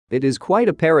It is quite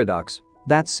a paradox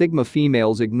that Sigma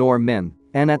females ignore men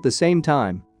and at the same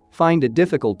time find it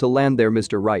difficult to land their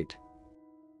Mr. Right.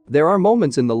 There are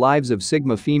moments in the lives of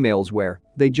Sigma females where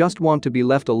they just want to be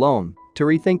left alone to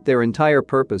rethink their entire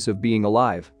purpose of being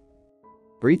alive.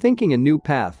 Rethinking a new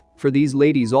path for these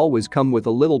ladies always come with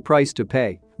a little price to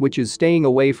pay, which is staying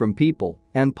away from people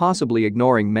and possibly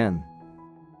ignoring men.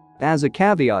 As a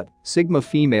caveat, Sigma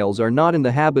females are not in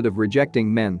the habit of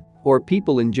rejecting men or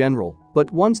people in general,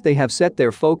 but once they have set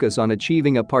their focus on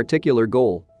achieving a particular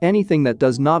goal, anything that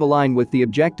does not align with the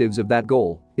objectives of that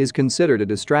goal is considered a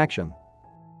distraction.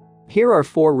 Here are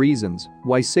 4 reasons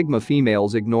why Sigma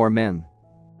females ignore men.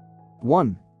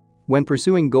 1. When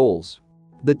pursuing goals.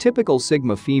 The typical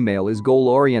Sigma female is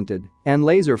goal-oriented and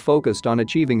laser-focused on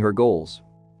achieving her goals.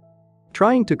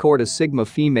 Trying to court a Sigma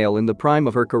female in the prime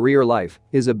of her career life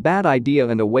is a bad idea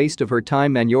and a waste of her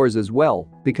time and yours as well,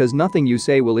 because nothing you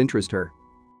say will interest her.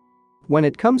 When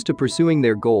it comes to pursuing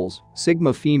their goals,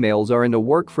 Sigma females are in a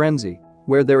work frenzy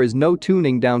where there is no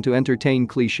tuning down to entertain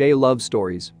cliché love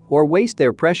stories or waste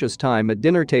their precious time at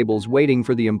dinner tables waiting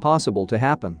for the impossible to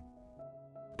happen.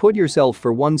 Put yourself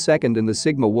for 1 second in the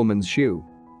Sigma woman's shoe.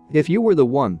 If you were the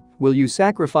one, will you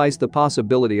sacrifice the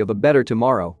possibility of a better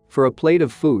tomorrow for a plate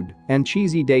of food and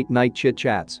cheesy date night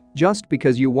chit-chats just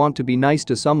because you want to be nice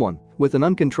to someone with an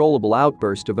uncontrollable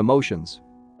outburst of emotions?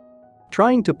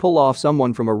 Trying to pull off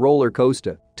someone from a roller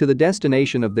coaster to the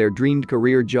destination of their dreamed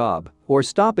career job or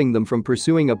stopping them from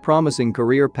pursuing a promising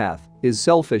career path is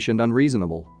selfish and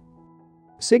unreasonable.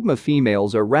 Sigma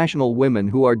females are rational women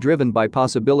who are driven by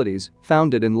possibilities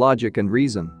founded in logic and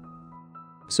reason.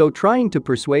 So trying to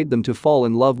persuade them to fall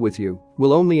in love with you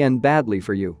will only end badly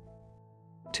for you.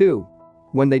 2.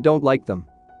 When they don't like them.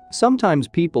 Sometimes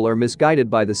people are misguided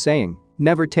by the saying,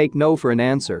 "Never take no for an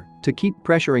answer," to keep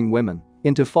pressuring women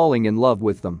into falling in love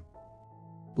with them.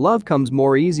 Love comes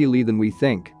more easily than we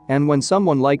think, and when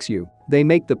someone likes you, they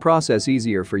make the process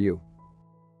easier for you.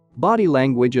 Body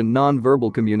language and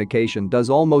non-verbal communication does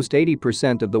almost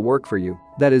 80% of the work for you.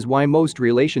 That is why most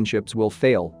relationships will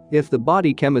fail if the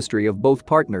body chemistry of both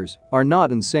partners are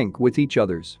not in sync with each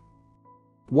other's.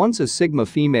 Once a Sigma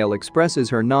female expresses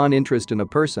her non-interest in a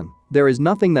person, there is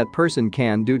nothing that person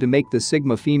can do to make the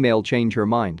Sigma female change her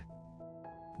mind.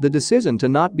 The decision to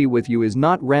not be with you is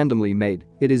not randomly made,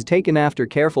 it is taken after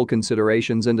careful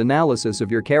considerations and analysis of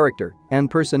your character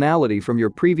and personality from your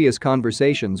previous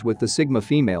conversations with the Sigma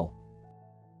female.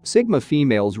 Sigma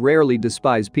females rarely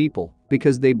despise people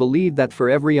because they believe that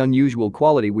for every unusual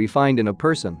quality we find in a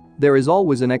person, there is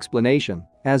always an explanation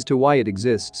as to why it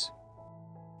exists.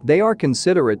 They are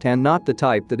considerate and not the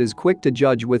type that is quick to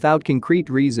judge without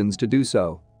concrete reasons to do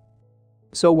so.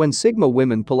 So when Sigma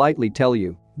women politely tell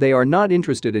you they are not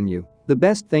interested in you, the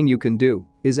best thing you can do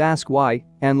is ask why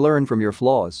and learn from your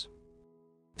flaws.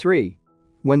 3.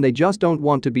 When they just don't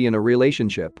want to be in a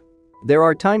relationship. There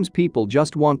are times people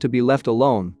just want to be left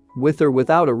alone, with or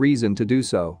without a reason to do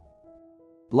so.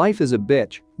 Life is a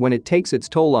bitch when it takes its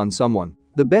toll on someone.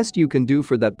 The best you can do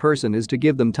for that person is to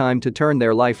give them time to turn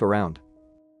their life around.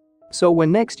 So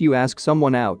when next you ask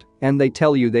someone out and they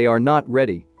tell you they are not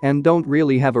ready and don't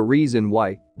really have a reason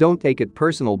why, don't take it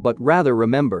personal but rather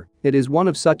remember, it is one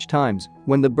of such times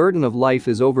when the burden of life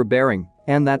is overbearing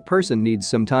and that person needs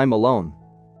some time alone.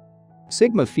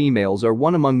 Sigma females are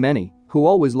one among many who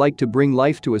always like to bring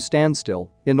life to a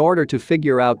standstill in order to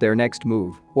figure out their next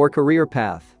move or career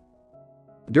path,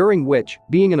 during which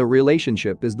being in a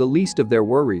relationship is the least of their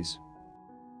worries.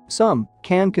 Some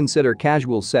can consider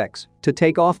casual sex to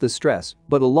take off the stress,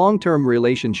 but a long-term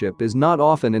relationship is not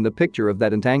often in the picture of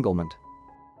that entanglement.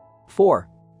 4.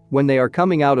 When they are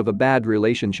coming out of a bad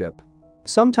relationship.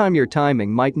 Sometime your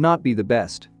timing might not be the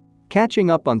best. Catching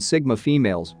up on Sigma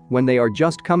females when they are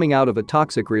just coming out of a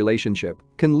toxic relationship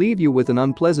can leave you with an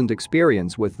unpleasant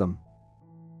experience with them.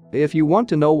 If you want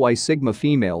to know why Sigma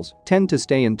females tend to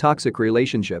stay in toxic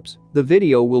relationships, the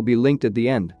video will be linked at the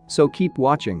end, so keep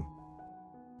watching.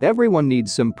 Everyone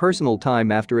needs some personal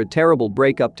time after a terrible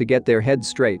breakup to get their head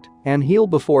straight and heal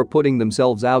before putting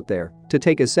themselves out there to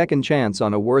take a second chance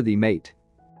on a worthy mate.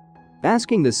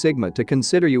 Asking the Sigma to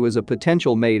consider you as a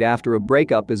potential mate after a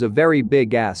breakup is a very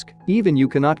big ask, even you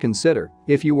cannot consider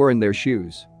if you were in their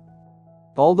shoes.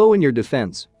 Although in your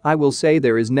defense, I will say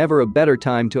there is never a better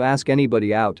time to ask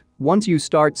anybody out. Once you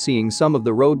start seeing some of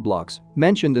the roadblocks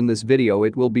mentioned in this video,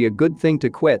 it will be a good thing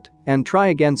to quit and try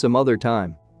again some other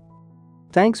time.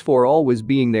 Thanks for always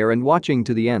being there and watching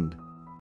to the end.